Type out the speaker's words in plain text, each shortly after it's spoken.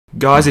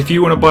Guys, if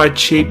you want to buy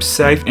cheap,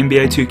 safe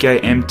NBA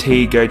 2K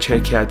MT, go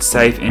check out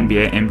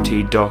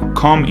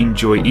safenbamt.com.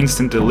 Enjoy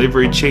instant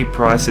delivery, cheap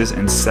prices,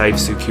 and safe,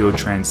 secure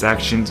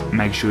transactions.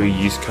 Make sure you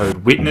use code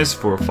WITNESS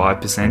for a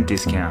 5%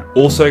 discount.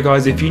 Also,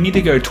 guys, if you need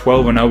to go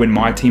 12-0 in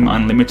MyTeam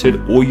Unlimited,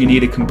 or you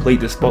need to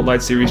complete the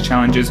Spotlight Series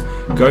challenges,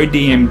 go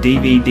DM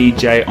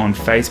DVDJ on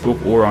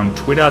Facebook or on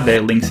Twitter. Their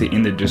links are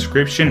in the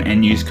description,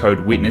 and use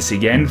code WITNESS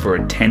again for a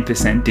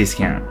 10%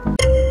 discount.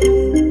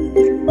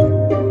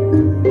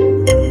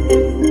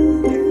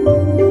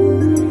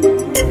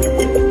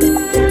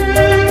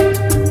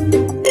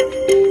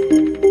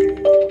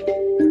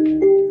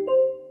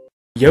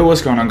 Yo,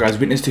 what's going on, guys?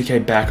 Witness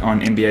 2K back on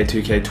NBA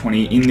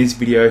 2K20. In this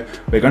video,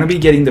 we're going to be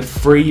getting the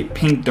free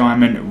pink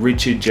diamond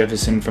Richard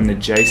Jefferson from the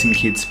Jason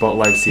Kidd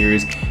Spotlight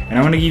Series, and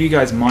I want to give you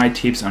guys my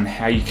tips on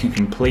how you can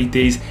complete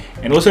these,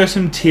 and also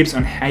some tips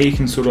on how you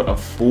can sort of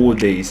afford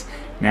these.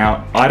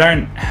 Now, I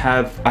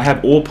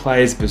have all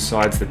players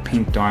besides the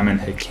pink diamond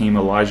Hakeem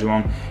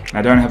Olajuwon, and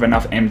I don't have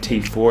enough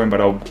MT for him,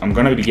 but I'm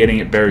going to be getting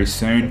it very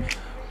soon.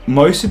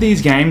 Most of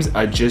these games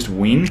are just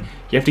win.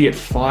 You have to get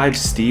 5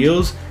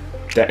 steals.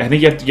 I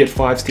think you have to get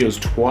 5 steals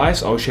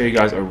twice. I'll show you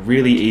guys a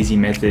really easy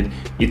method.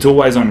 It's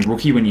always on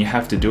rookie when you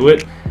have to do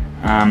it.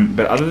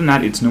 But other than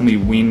that, it's normally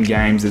win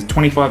games. There's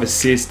 25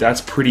 assists.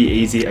 That's pretty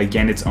easy.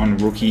 Again, it's on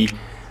rookie.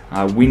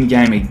 Win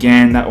game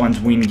again. That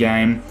one's win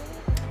game.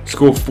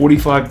 Score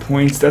 45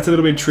 points. That's a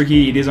little bit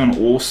tricky. It is on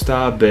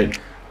All-Star, but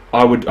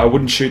I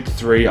wouldn't shoot the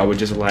 3. I would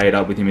just lay it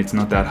up with him. It's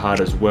not that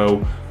hard as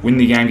well. Win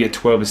the game, get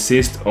 12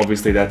 assists.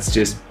 Obviously, that's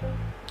just...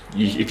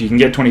 If you can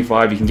get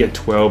 25, you can get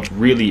 12,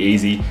 really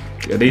easy.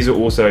 These are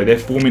also, they're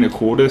 4-minute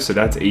quarters, so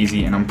that's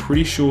easy. And I'm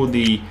pretty sure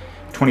the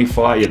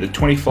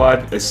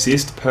 25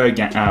 assist per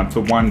game for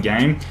one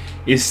game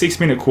is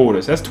 6-minute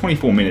quarters. That's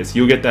 24 minutes.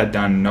 You'll get that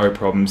done, no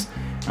problems.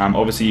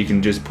 Obviously, you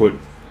can just put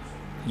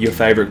your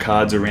favorite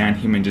cards around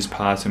him and just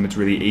pass him. It's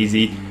really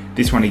easy.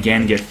 This one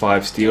again, get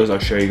 5 steals. I'll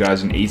show you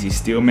guys an easy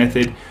steal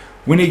method.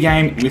 Win a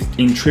game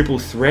in triple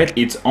threat.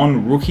 It's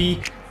on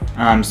rookie.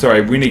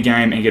 Win a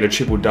game and get a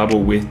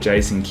triple-double with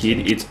Jason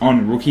Kidd. It's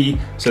on rookie,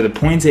 so the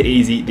points are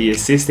easy, the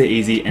assists are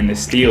easy, and the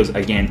steals,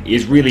 again,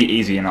 is really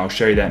easy, and I'll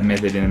show you that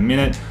method in a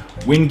minute.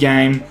 Win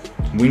game,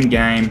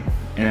 and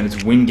then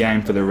it's win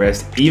game for the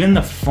rest. Even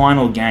the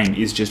final game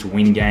is just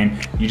win game.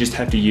 You just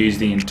have to use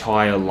the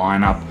entire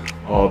lineup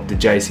of the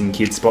Jason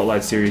Kidd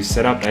Spotlight Series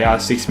setup. They are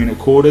 6-minute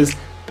quarters,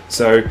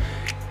 so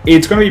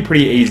it's going to be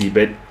pretty easy,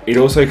 but it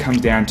also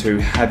comes down to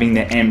having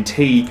the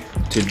MT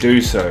to do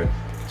so.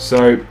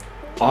 So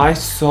I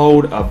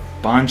sold a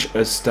bunch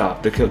of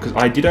stuff because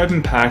I did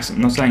open packs.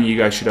 I'm not saying you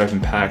guys should open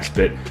packs,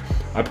 but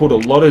I pulled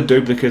a lot of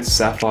duplicate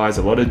sapphires,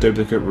 a lot of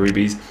duplicate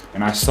rubies,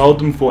 and I sold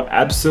them for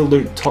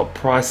absolute top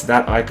price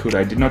that I could.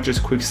 I did not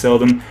just quick sell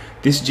them.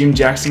 This Jim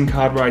Jackson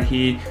card right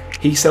here,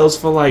 he sells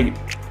for like,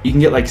 you can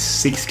get like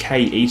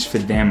 6K each for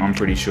them, I'm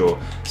pretty sure.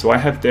 So I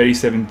have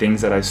 37 things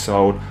that I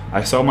sold.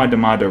 I sold my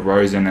DeMar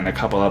DeRozan and a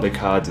couple other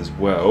cards as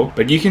well.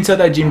 But you can sell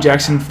that Jim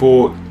Jackson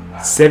for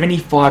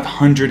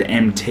 7,500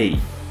 MT.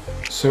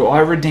 So I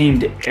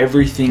redeemed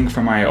everything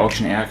from my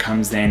auction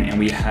outcomes then, and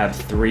we have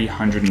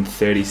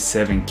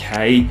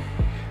 337K.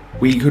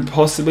 We could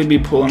possibly be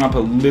pulling up a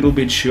little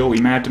bit short. We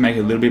may have to make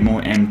a little bit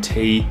more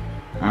MT.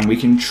 We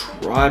can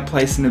try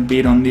placing a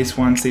bid on this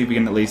one, see if we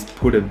can at least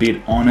put a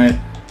bid on it.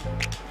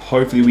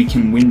 Hopefully we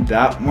can win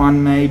that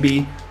one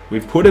maybe.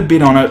 We've put a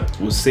bid on it.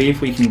 We'll see if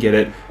we can get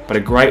it. But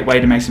a great way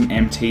to make some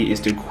MT is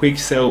to quick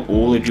sell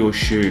all of your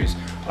shoes.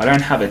 I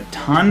don't have a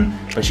ton,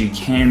 but you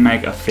can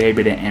make a fair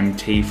bit of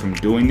MT from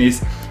doing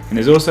this. And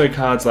there's also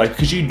cards like,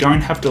 because you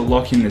don't have to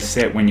lock in the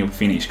set when you're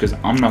finished, because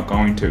I'm not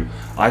going to.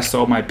 I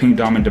sold my pink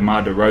diamond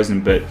DeMar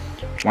DeRozan, but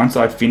once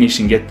I finish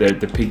and get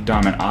the pink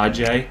diamond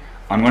RJ,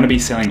 I'm going to be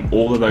selling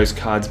all of those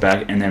cards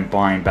back and then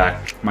buying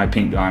back my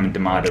pink diamond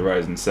DeMar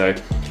DeRozan. So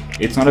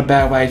it's not a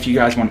bad way if you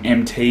guys want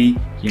MT,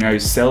 you know,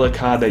 sell a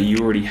card that you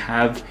already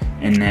have,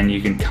 and then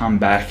you can come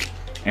back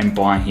and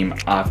buy him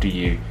after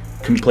you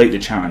complete the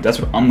challenge. That's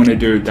what I'm going to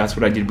do. That's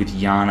what I did with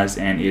Giannis,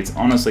 and it's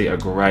honestly a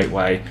great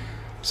way.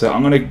 So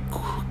I'm going to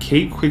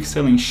keep quick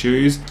selling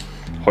shoes.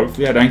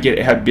 Hopefully I don't get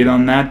outbid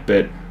on that,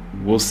 but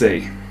we'll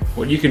see.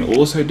 What you can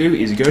also do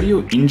is go to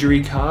your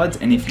injury cards,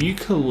 and if you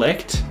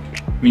collect,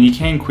 I mean, you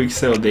can quick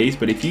sell these,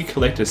 but if you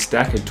collect a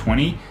stack of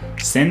 20,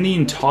 send the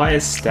entire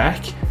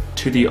stack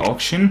to the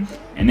auction,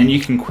 and then you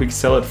can quick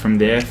sell it from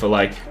there for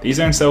like, these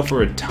don't sell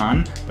for a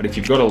ton, but if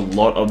you've got a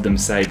lot of them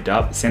saved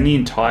up, send the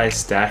entire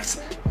stacks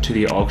to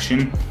the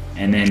auction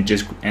and then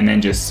just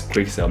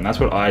quick sell them. That's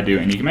what I do,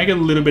 and you can make a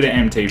little bit of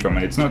MT from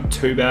it. It's not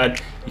too bad.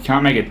 You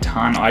can't make a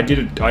ton. I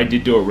did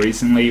do it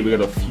recently. We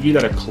got a few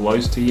that are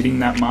close to hitting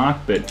that mark,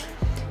 but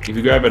if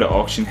you go over to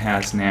auction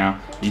house now,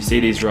 you see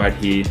these right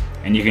here,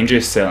 and you can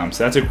just sell them.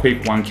 So that's a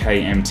quick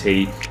 1K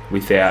MT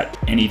without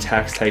any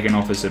tax taken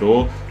off us at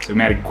all. So we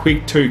made a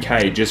quick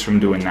 2K just from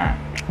doing that.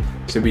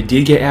 So we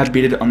did get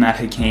outbidded on that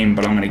Hakeem,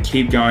 but I'm going to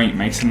keep going,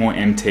 make some more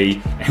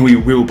MT, and we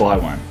will buy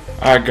one.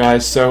 Alright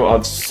guys, so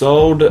I've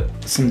sold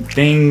some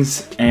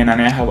things, and I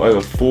now have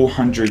over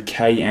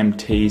 400K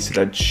MT, so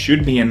that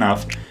should be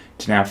enough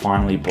to now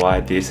finally buy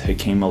this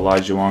Hakeem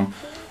Olajuwon.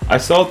 I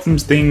sold some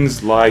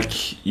things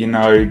like, you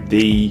know,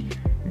 the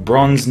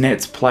Bronze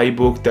Nets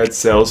playbook that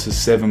sells for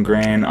 7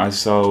 grand. I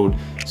sold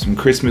some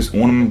Christmas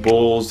ornament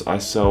balls. I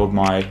sold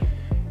my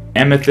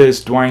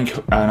Amethyst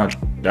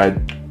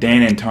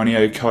Dan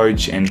Antonio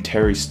coach and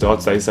Terry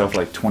Stotts. They sell for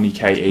like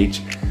 20k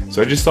each.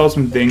 So I just sold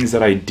some things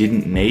that I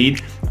didn't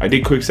need. I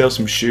did quick sell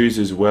some shoes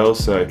as well,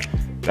 so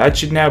that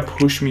should now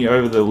push me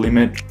over the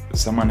limit.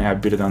 Someone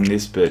outbidded on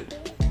this,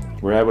 but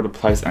we're able to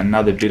place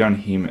another bid on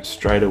him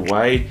straight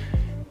away.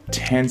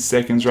 10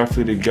 seconds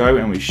roughly to go,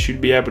 and we should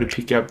be able to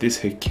pick up this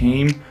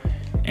Hakeem,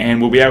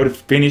 and we'll be able to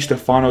finish the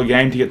final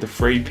game to get the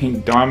free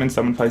pink diamond.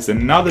 Someone placed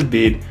another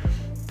bid.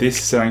 This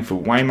is selling for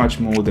way much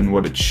more than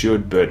what it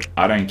should, but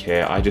I don't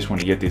care. I just want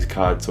to get this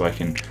card so I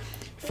can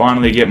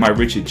finally get my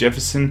Richard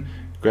Jefferson.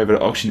 Go over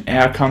to auction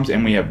outcomes,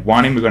 and we have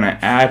won him. We're going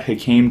to add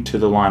Hakeem to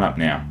the lineup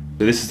now.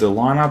 So this is the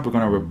lineup. We're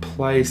going to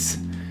replace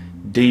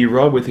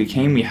D-Rob with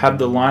Hakeem. We have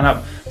the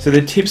lineup. So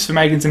the tips for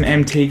making some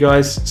MT,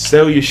 guys: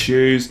 sell your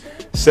shoes,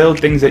 sell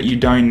things that you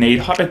don't need.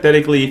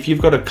 Hypothetically, if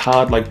you've got a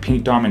card like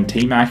Pink Diamond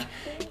T-Mac,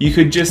 you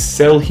could just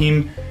sell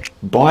him,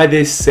 buy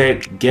this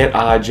set, get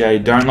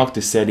RJ, don't lock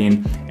the set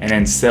in, and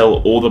then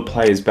sell all the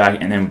players back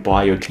and then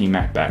buy your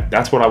T-Mac back.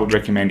 That's what I would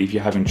recommend if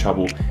you're having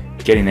trouble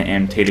getting the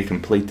MT to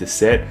complete the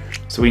set.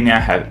 So we now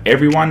have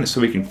everyone,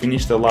 so we can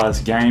finish the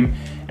last game,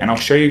 and I'll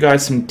show you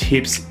guys some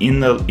tips in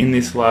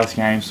this last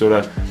game. Sort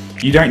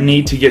of, you don't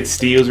need to get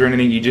steals or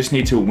anything, you just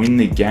need to win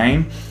the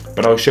game.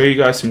 But I'll show you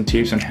guys some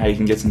tips on how you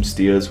can get some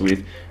steals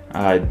with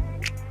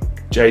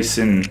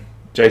Jason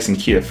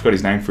Kidd. I forgot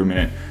his name for a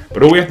minute.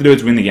 But all we have to do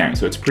is win the game,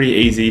 so it's pretty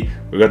easy.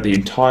 We've got the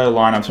entire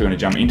lineup, so we're going to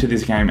jump into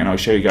this game, and I'll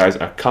show you guys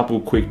a couple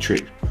quick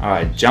tricks.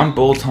 Alright, jump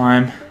ball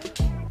time.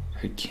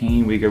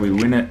 Hakeem, we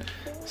win it.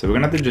 So we're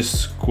going to have to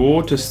just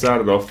score to start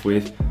it off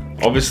with.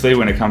 Obviously,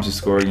 when it comes to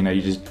scoring, you know,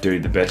 you just do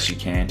the best you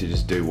can to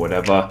just do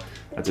whatever.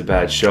 That's a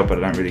bad shot, but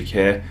I don't really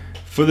care.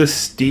 For the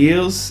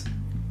steals,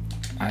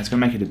 it's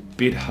going to make it a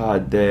bit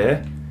hard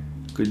there.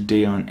 Good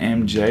D on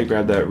MJ.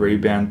 Grab that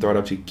rebound, throw it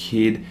up to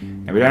Kidd.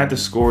 And we don't have to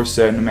score a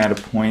certain amount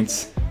of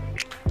points.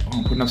 Oh,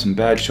 I'm putting up some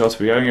bad shots.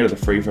 We're going to go to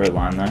the free throw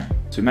line though.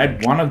 So we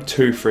made 1 of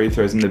 2 free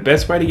throws. And the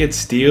best way to get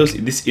steals,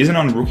 this isn't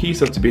on rookie,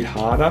 so it's a bit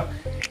harder,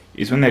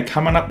 is when they're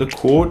coming up the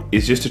court,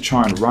 is just to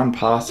try and run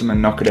past them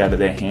and knock it out of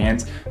their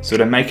hands. So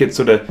to make it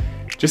sort of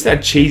just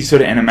that cheesy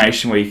sort of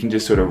animation where you can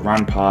just sort of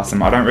run past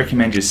them. I don't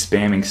recommend just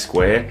spamming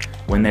square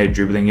when they're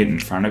dribbling it in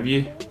front of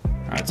you.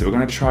 Alright, so we're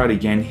going to try it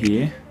again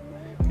here.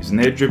 When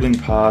they're dribbling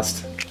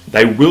past,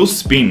 they will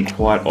spin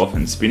quite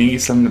often. Spinning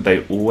is something that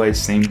they always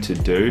seem to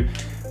do.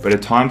 But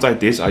at times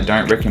like this, I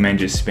don't recommend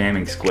just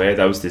spamming square.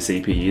 That was the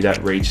CPU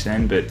that reached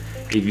then. But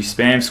if you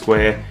spam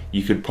square,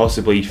 you could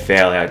possibly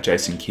foul out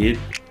Jason Kidd.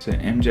 So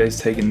MJ's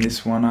taking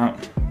this one up.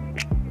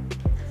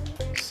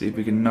 See if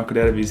we can knock it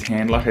out of his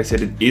hand. Like I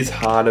said, it is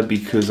harder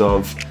because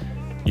of,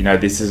 you know,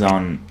 this is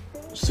on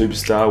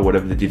Superstar,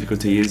 whatever the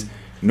difficulty is.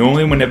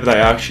 Normally, whenever they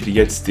ask you to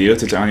get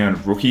steals, it's only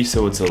on rookie,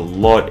 so it's a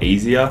lot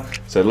easier.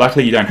 So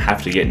luckily, you don't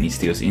have to get any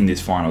steals in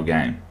this final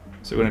game.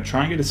 So we're going to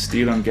try and get a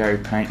steal on Gary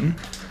Payton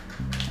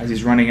as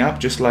he's running up,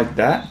 just like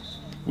that.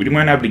 We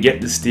weren't able to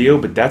get the steal,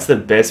 but that's the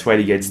best way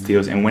to get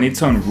steals. And when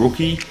it's on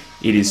rookie,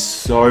 it is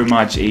so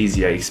much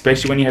easier,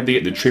 especially when you have to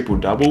get the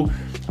triple-double,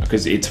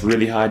 because it's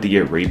really hard to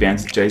get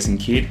rebounds with Jason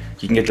Kidd.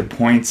 You can get the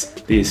points,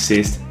 the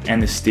assist,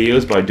 and the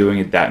steals by doing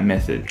it that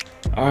method.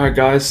 Alright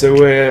guys, so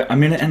we're a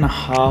minute and a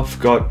half,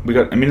 we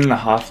got a minute and a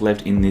half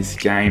left in this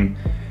game.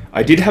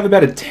 I did have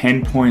about a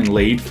 10-point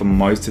lead for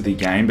most of the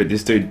game, but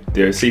this dude,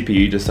 the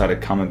CPU just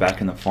started coming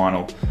back in the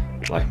final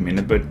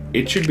minute, but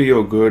it should be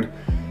all good.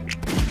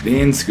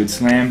 Vince, good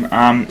slam.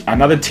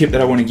 Another tip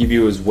that I want to give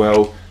you as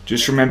well,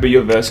 just remember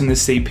you're versing the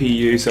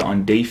CPU, so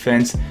on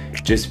defense,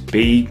 just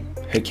be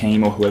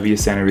Hakeem or whoever your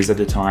center is at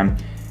the time,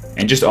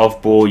 and just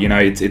off ball, you know,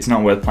 it's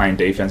not worth playing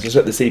defense. Just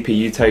let the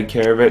CPU take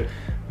care of it.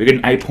 We got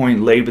an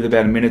 8-point lead with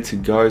about a minute to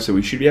go, so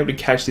we should be able to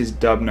catch this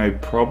dub no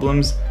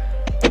problems.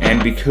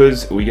 And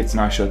because we get a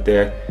nice shot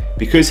there,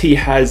 because he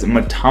has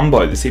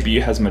Mutombo, the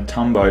CPU has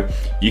Mutombo,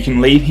 you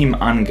can leave him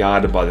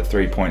unguarded by the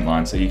 3-point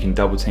line, so you can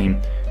double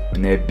team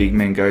when their big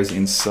man goes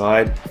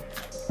inside.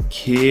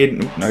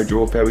 Kidd, no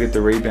draw foul, we get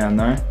the rebound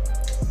though.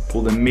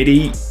 Pull the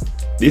midi.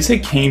 This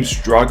Hakeem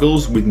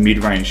struggles with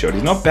mid-range shot.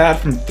 He's not bad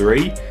from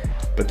 3,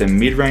 but the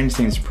mid-range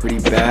seems pretty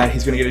bad.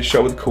 He's going to get a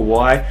shot with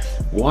Kawhi.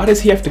 Why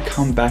does he have to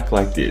come back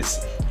like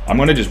this? I'm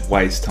going to just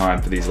waste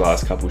time for these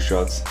last couple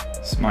shots.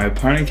 So my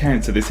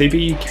opponent so the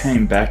CPU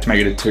came back to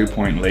make it a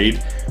 2-point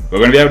lead. We're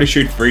going to be able to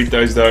shoot free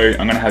throws though.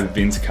 I'm going to have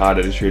Vince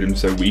Carter to shoot him,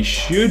 so we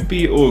should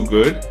be all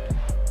good.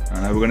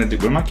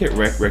 We might get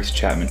Rex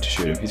Chapman to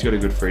shoot him. He's got a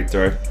good free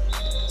throw.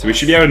 So we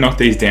should be able to knock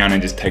these down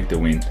and just take the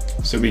win.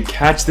 So we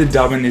catch the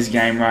dub in this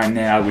game right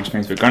now, which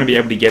means we're going to be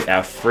able to get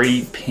our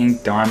free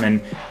pink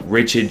diamond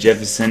Richard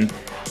Jefferson.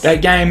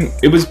 That game,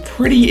 it was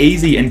pretty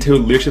easy until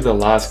literally the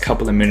last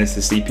couple of minutes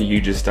the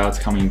CPU just starts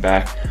coming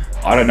back.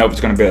 I don't know if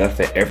it's going to be like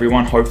that for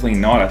everyone, hopefully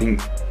not. I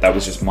think that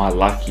was just my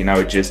luck, you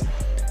know,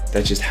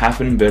 that just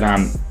happened, but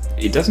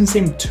it doesn't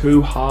seem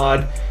too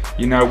hard.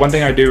 you know, one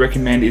thing I do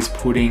recommend is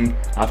putting,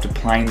 after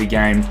playing the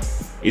game,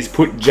 is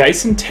put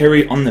Jason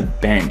Terry on the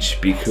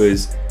bench,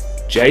 because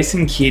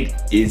Jason Kidd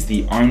is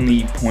the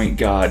only point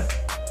guard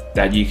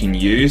that you can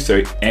use,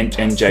 so and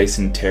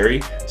Jason Terry.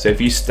 So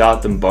if you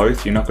start them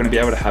both, you're not going to be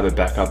able to have a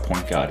backup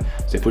point guard.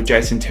 So put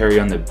Jason Terry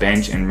on the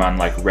bench and run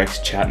like Rex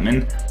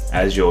Chapman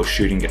as your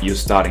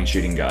starting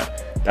shooting guard.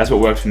 That's what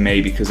worked for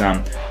me, because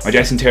my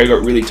Jason Terry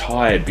got really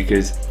tired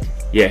because,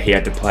 yeah, he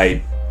had to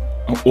play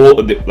all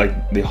of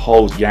the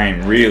whole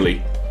game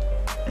really.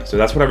 So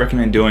that's what I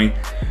recommend doing.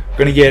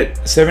 We're going to get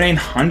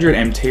 1700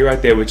 MT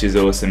right there, which is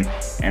awesome.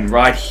 And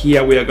right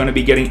here we are going to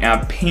be getting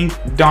our pink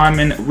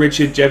diamond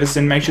Richard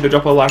Jefferson. Make sure to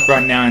drop a like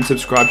right now and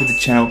subscribe to the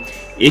channel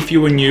if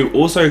you are new.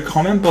 Also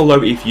comment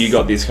below if you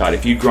got this card,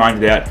 if you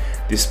grinded out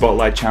this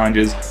spotlight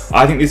challenges.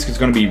 I think this is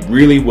going to be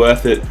really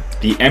worth it.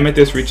 The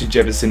Amethyst Richard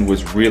Jefferson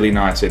was really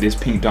nice, so this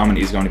pink diamond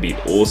is going to be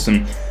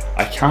awesome.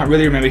 I can't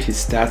really remember his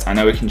stats. I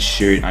know he can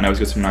shoot, I know he's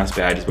got some nice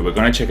badges, but we're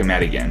going to check him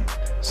out again.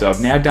 So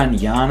I've now done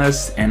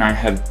Giannis and I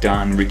have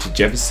done Richard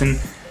Jefferson.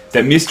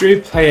 That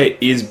mystery player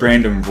is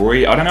Brandon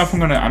Roy. I don't know if I'm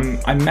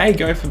gonna, I may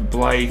go for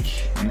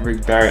Blake and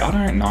Rick Barry. I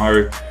don't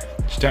know.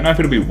 Just don't know if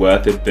it'll be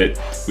worth it,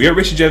 but we got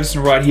Richard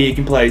Jefferson right here. He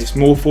can play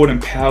small forward and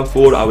power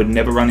forward. I would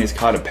never run this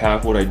card at power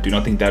forward. I do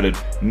not think that would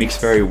mix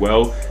very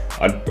well.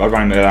 I'd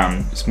run him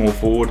at small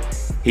forward.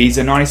 He's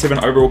a 97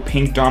 overall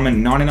pink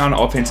diamond, 99 on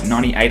offense,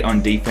 98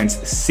 on defense,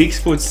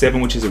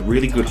 6'7", which is a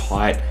really good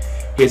height.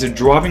 He has a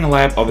driving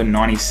layup of a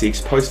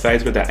 96, post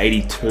phase with that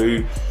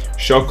 82,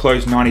 shot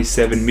close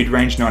 97, mid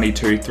range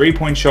 92,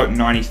 3-point shot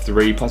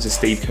 93, plus a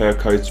Steve Kerr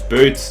coach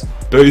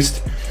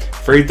boost.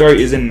 Free throw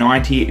is a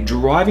 90,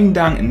 driving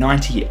dunk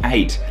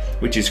 98,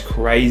 which is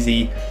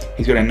crazy.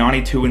 He's got a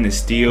 92 in the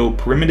steal,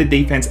 perimeter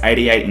defense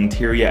 88,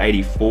 interior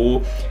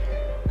 84.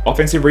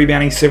 Offensive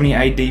rebounding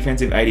 78,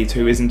 defensive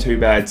 82 isn't too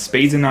bad.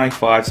 Speed's a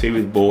 95, speed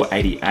with ball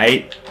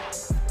 88.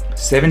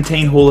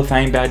 17 Hall of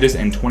Fame badges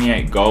and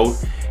 28 gold.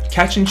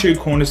 Catch and shoot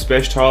corner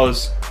special,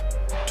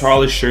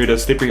 tireless shooter,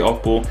 slippery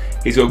off ball.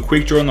 He's got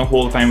quick draw in the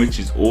Hall of Fame, which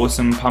is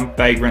awesome. Pump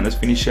fake, relentless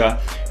finisher.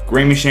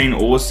 Green machine,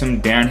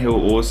 awesome.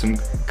 Downhill, awesome.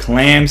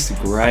 Clamps,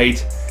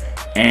 great.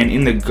 And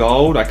in the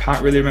gold, I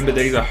can't really remember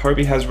these. I hope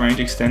he has range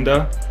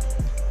extender.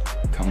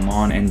 Come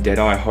on, and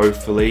Deadeye,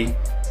 hopefully.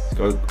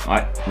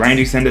 Range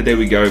extender, there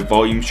we go.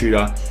 Volume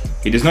shooter.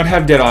 He does not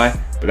have Deadeye,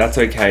 but that's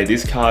okay.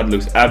 This card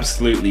looks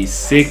absolutely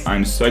sick.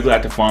 I'm so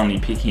glad to finally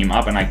pick him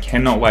up, and I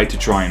cannot wait to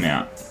try him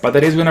out. But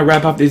that is going to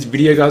wrap up this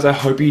video, guys. I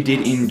hope you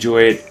did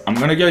enjoy it. I'm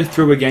going to go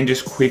through again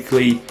just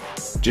quickly,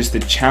 just the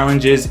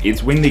challenges.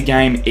 It's win the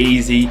game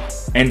easy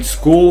and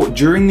score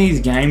during these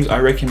games. I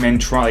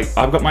recommend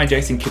I've got my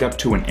Jason Kidd up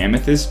to an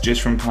Amethyst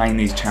just from playing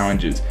these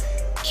challenges.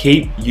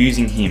 Keep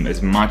using him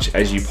as much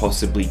as you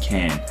possibly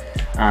can.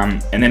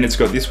 And then it's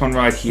got this one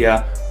right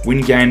here,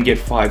 win game, get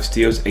 5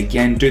 steals.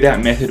 Again, do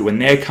that method when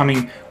they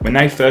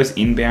first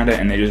inbound it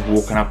and they're just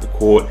walking up the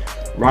court.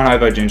 Run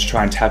over and just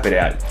try and tap it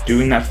out.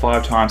 Doing that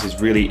 5 times is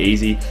really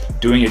easy.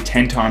 Doing it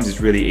 10 times is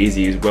really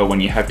easy as well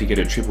when you have to get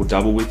a triple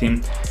double with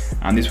him.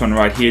 This one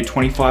right here,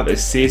 25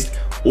 assists.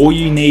 All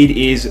you need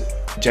is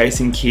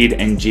Jason Kidd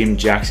and Jim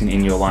Jackson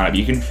in your lineup.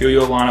 You can fill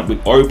your lineup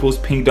with opals,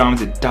 pink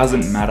diamonds, it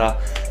doesn't matter.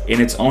 And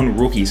it's on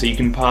rookie, so you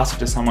can pass it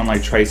to someone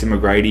like Tracy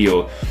McGrady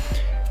or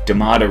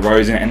DeMar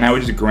DeRozan, and they were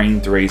just green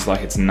threes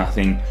like it's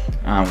nothing.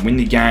 Win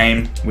the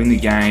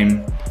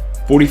game.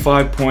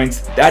 45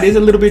 points. That is a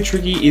little bit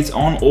tricky. It's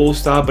on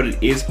All-Star, but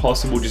it is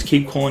possible. Just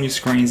keep calling your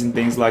screens and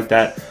things like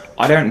that.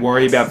 I didn't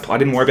worry about a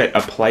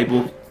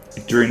playbook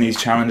during these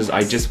challenges.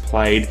 I just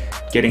played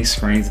getting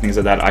screens and things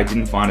like that. I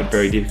didn't find it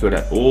very difficult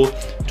at all.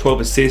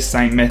 12 assists,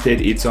 same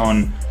method. It's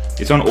on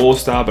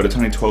All-Star, but it's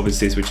only 12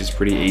 assists, which is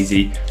pretty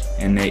easy.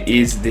 And there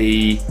is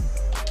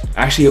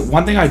actually,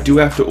 one thing I do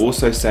have to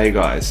also say,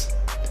 guys,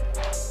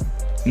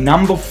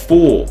 number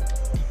 4,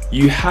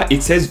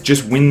 it says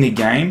just win the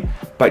game,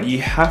 but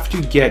you have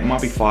to get,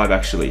 might be 5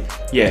 actually,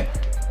 yeah,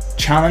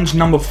 challenge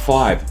number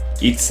 5,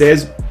 it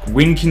says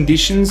win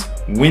conditions,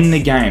 win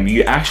the game.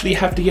 You actually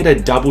have to get a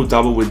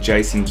double-double with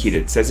Jason Kidd.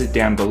 It says it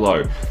down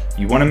below.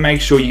 You want to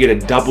make sure you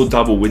get a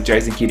double-double with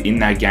Jason Kidd in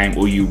that game,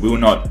 or you will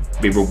not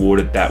be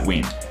rewarded that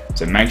win.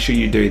 So make sure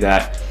you do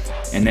that.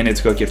 And then it's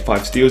got to get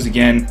 5 steals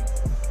again,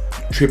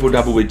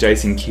 triple-double with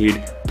Jason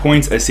Kidd,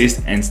 points,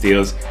 assists, and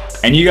steals.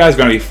 And you guys are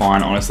going to be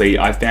fine, honestly.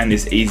 I found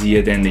this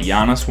easier than the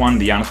Giannis one.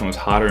 The Giannis one was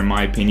harder in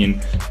my opinion,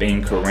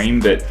 being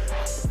Kareem, but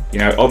you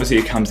know, obviously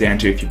it comes down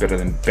to if you're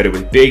better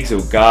with bigs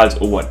or guards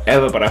or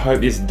whatever. But I hope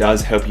this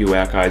does help you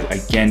out, guys.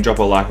 Again, drop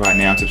a like right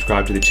now and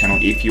subscribe to the channel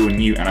if you are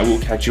new, and I will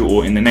catch you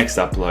all in the next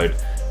upload.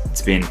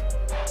 It's been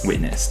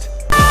witnessed.